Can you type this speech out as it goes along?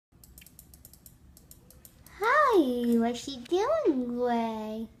Hey, what's she doing,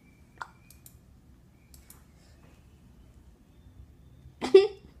 Gray?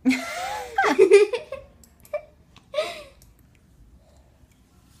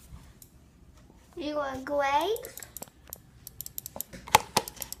 You want grape?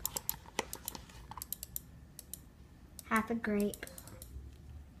 Half a grape.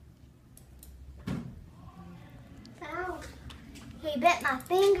 Ow. He bit my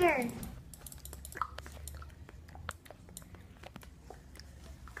finger.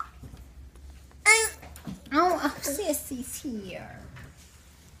 Oh, Sissy's here.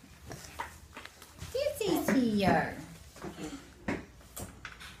 Sissy's here.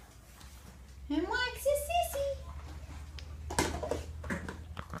 And Max is Sissy.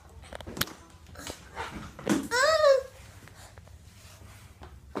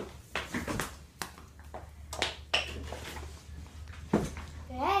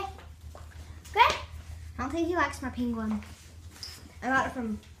 Gray. Gray. I don't think he likes my penguin. I got it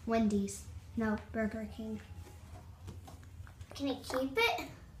from Wendy's. No, Burger King. Can I keep it?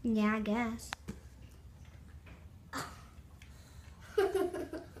 Yeah, I guess.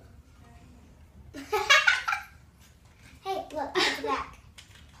 Hey, look, at the back.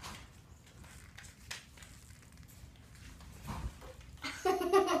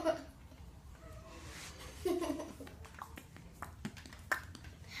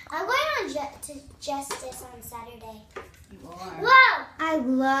 I'm going on to Justice on Saturday. You are. Whoa! I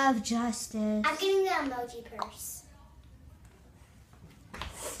love Justice. I'm getting the emoji purse.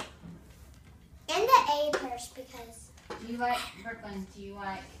 And the A purse because... Do you like, Brooklyn, do you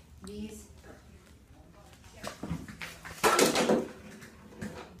like these?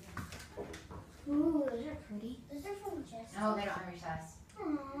 Ooh, those are pretty. Those are from Justice. Oh, they don't have your size.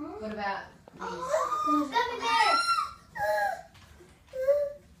 Aww. What about these? Gummy bear!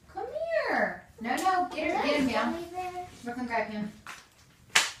 Come here. No, get him down. Gummy bear. Brooklyn, grab him.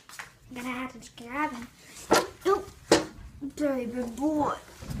 I'm gonna have to just grab him. Oh, baby boy.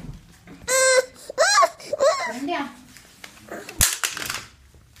 Put him down. At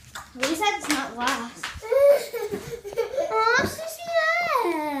least that's not lost. Oh, Sissy.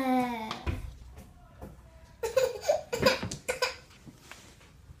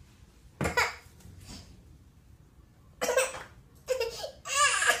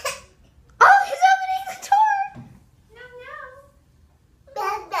 Oh, he's opening the door.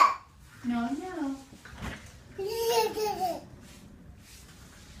 No.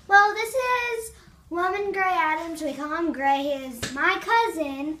 Well, this is Lemon Gray Adams. We call him Gray. He is my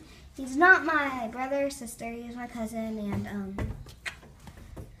cousin. He's not my brother or sister. He's my cousin, and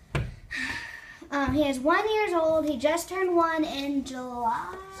he is 1 year old. He just turned 1 in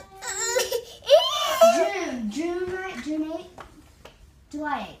July. June 8th.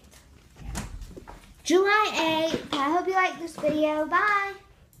 July 8th. I hope you like this video. Bye.